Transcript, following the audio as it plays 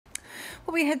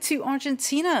Well, we head to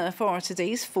Argentina for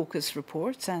today's Focus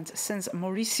report. And since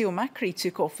Mauricio Macri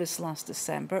took office last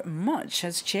December, much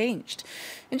has changed.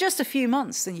 In just a few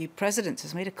months, the new president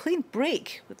has made a clean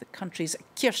break with the country's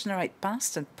Kirchnerite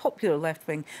past and popular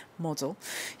left-wing model.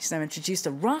 He's now introduced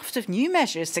a raft of new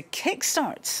measures to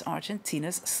kickstart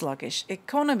Argentina's sluggish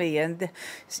economy. And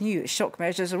these new shock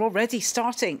measures are already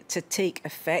starting to take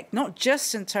effect, not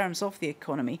just in terms of the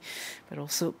economy, but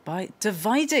also by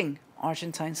dividing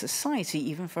Argentine society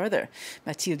even further.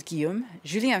 Mathilde Guillaume,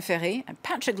 Julien Ferret and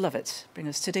Patrick Lovett bring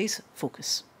us today's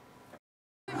Focus.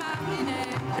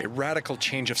 A radical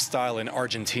change of style in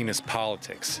Argentina's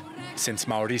politics. Since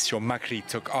Mauricio Macri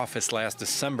took office last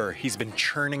December, he's been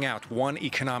churning out one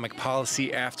economic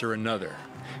policy after another.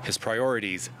 His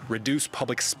priorities: reduce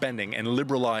public spending and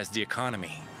liberalize the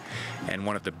economy. And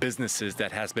one of the businesses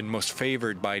that has been most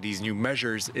favored by these new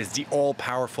measures is the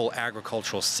all-powerful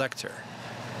agricultural sector.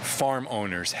 Farm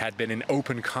owners had been in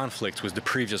open conflict with the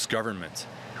previous government,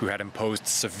 who had imposed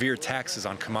severe taxes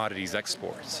on commodities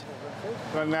exports.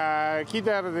 With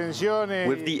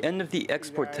the end of the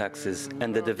export taxes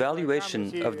and the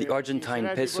devaluation of the Argentine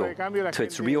peso to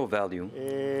its real value,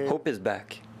 hope is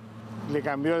back.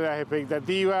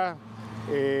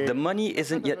 The money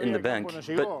isn't yet in the bank,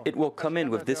 but it will come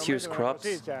in with this year's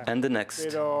crops and the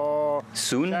next.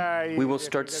 Soon, we will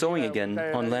start sowing again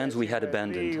on lands we had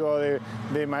abandoned.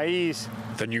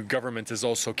 The new government is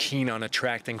also keen on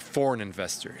attracting foreign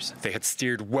investors. They had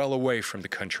steered well away from the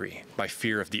country by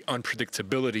fear of the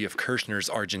unpredictability of Kirchner's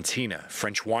Argentina.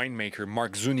 French winemaker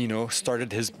Marc Zunino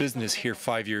started his business here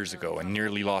 5 years ago and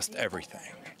nearly lost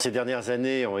everything.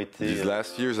 These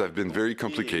last years have been very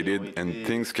complicated, and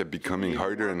things kept becoming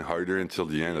harder and harder until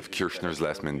the end of Kirchner's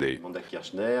last mandate.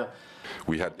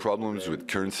 We had problems with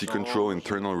currency control,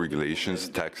 internal regulations,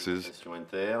 taxes.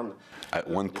 At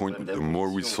one point, the more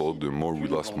we sold, the more we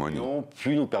lost money.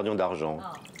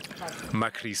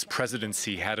 Macri's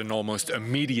presidency had an almost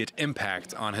immediate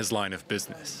impact on his line of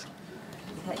business.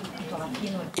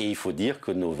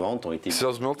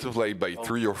 Sales multiplied by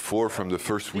 3 or 4 from the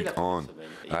first week on.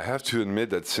 I have to admit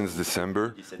that since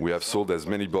December, we have sold as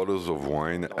many bottles of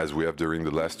wine as we have during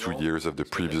the last 2 years of the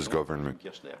previous government.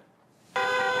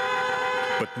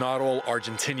 But not all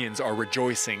Argentinians are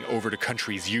rejoicing over the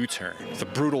country's U-turn. The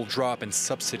brutal drop in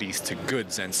subsidies to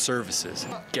goods and services,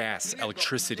 gas,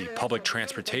 electricity, public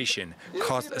transportation,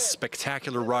 caused a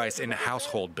spectacular rise in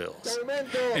household bills.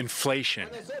 Inflation,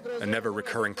 a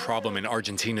never-recurring problem in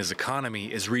Argentina's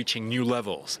economy, is reaching new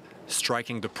levels,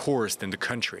 striking the poorest in the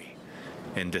country.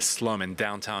 In this slum in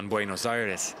downtown Buenos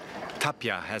Aires,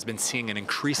 Tapia has been seeing an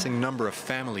increasing number of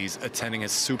families attending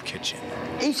his soup kitchen.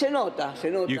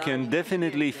 You can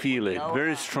definitely feel it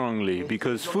very strongly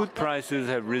because food prices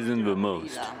have risen the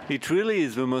most. It really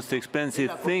is the most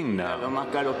expensive thing now.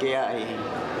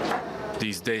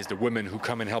 These days, the women who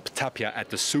come and help Tapia at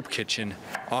the soup kitchen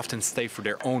often stay for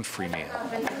their own free meal.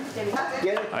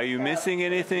 Are you missing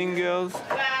anything, girls?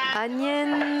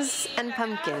 Onions and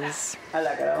pumpkins.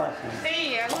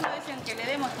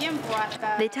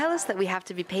 They tell us that we have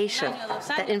to be patient,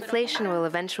 that inflation will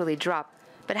eventually drop.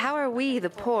 But how are we, the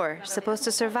poor, supposed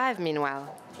to survive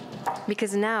meanwhile?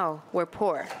 Because now we're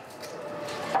poor.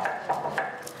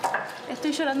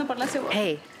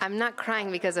 Hey, I'm not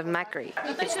crying because of Macri.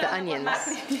 It's the onions.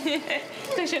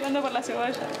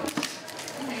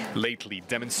 Lately,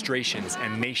 demonstrations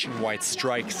and nationwide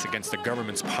strikes against the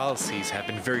government's policies have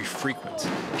been very frequent.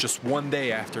 Just one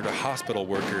day after the hospital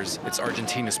workers, it's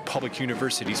Argentina's public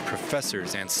universities'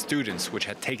 professors and students which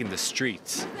had taken the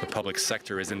streets. The public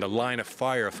sector is in the line of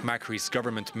fire of Macri's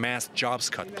government mass jobs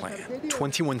cut plan.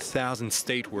 21,000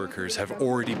 state workers have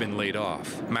already been laid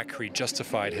off. Macri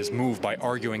justified his move by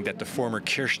arguing that the former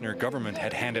Kirchner government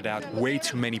had handed out way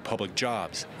too many public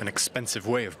jobs, an expensive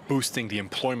way of boosting the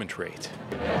employment rate.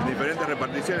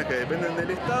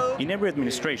 In every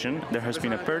administration, there has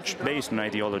been a purge based on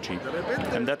ideology,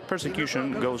 and that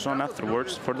persecution goes on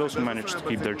afterwards for those who manage to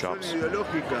keep their jobs.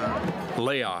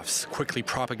 Layoffs quickly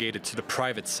propagated to the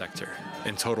private sector.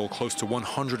 In total, close to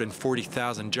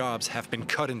 140,000 jobs have been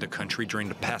cut in the country during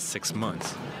the past 6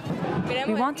 months.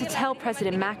 We want to tell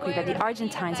President Macri that the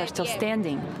Argentines are still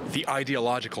standing. The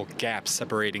ideological gap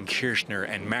separating Kirchner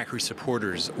and Macri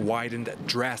supporters widened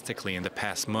drastically in the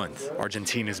past month.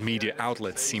 Argentina's media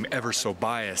outlets seem ever so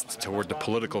biased toward the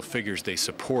political figures they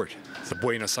support. The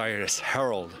Buenos Aires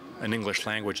Herald, an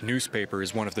English-language newspaper,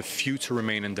 is one of the few to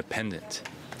remain independent.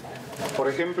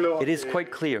 It is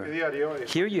quite clear.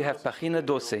 Here you have Página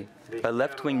 12, a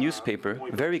left-wing newspaper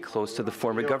very close to the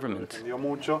former government.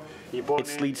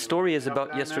 Its lead story is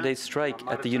about yesterday's strike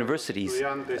at the universities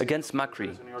against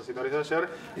Macri.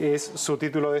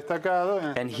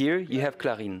 And here you have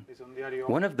Clarín,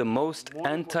 one of the most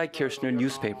anti-Kirchner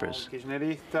newspapers.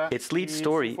 Its lead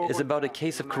story is about a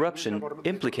case of corruption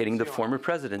implicating the former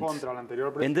president.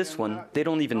 In this one, they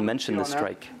don't even mention the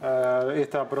strike.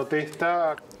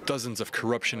 Dozens of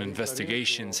corruption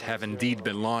investigations have indeed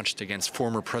been launched against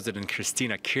former President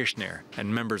Cristina Kirchner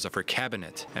and members of her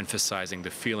cabinet, emphasizing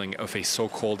the feeling of a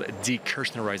so-called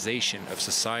de-Kirchnerization of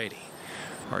society.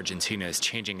 Argentina is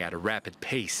changing at a rapid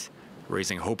pace,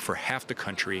 raising hope for half the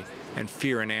country and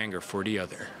fear and anger for the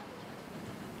other.